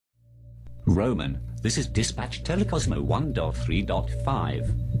Roman, this is Dispatch Tele-Cosmos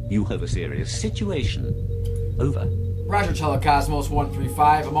 1.3.5. You have a serious situation. Over. Roger, Tele-Cosmos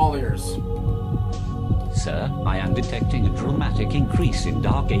 135, I'm all ears. Sir, I am detecting a dramatic increase in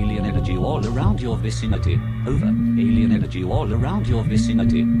dark alien energy all around your vicinity. Over. Alien energy all around your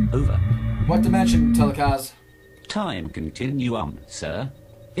vicinity. Over. What dimension, Telecos? Time continuum, sir.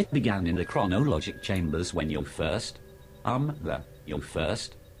 It began in the chronological chambers when you first... Spit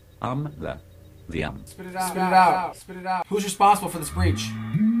it out. Spit it out. Who's responsible for this breach?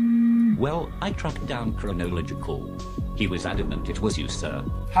 Well, I tracked down Chronological. He was adamant it was you, sir.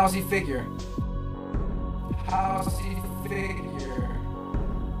 How's he figure?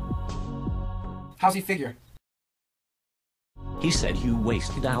 He said you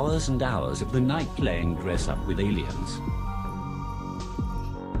wasted hours and hours of the night playing dress-up with aliens.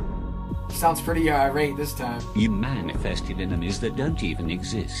 Sounds pretty irate this time. You manifested enemies that don't even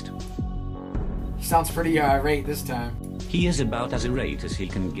exist. Sounds pretty irate this time. He is about as irate as he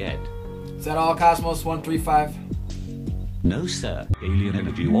can get. Is that all, Cosmos 135? No, sir. Alien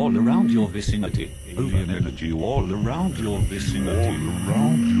energy all around your vicinity. Alien energy all around your vicinity. All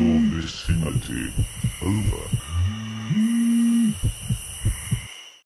around your vicinity. Over.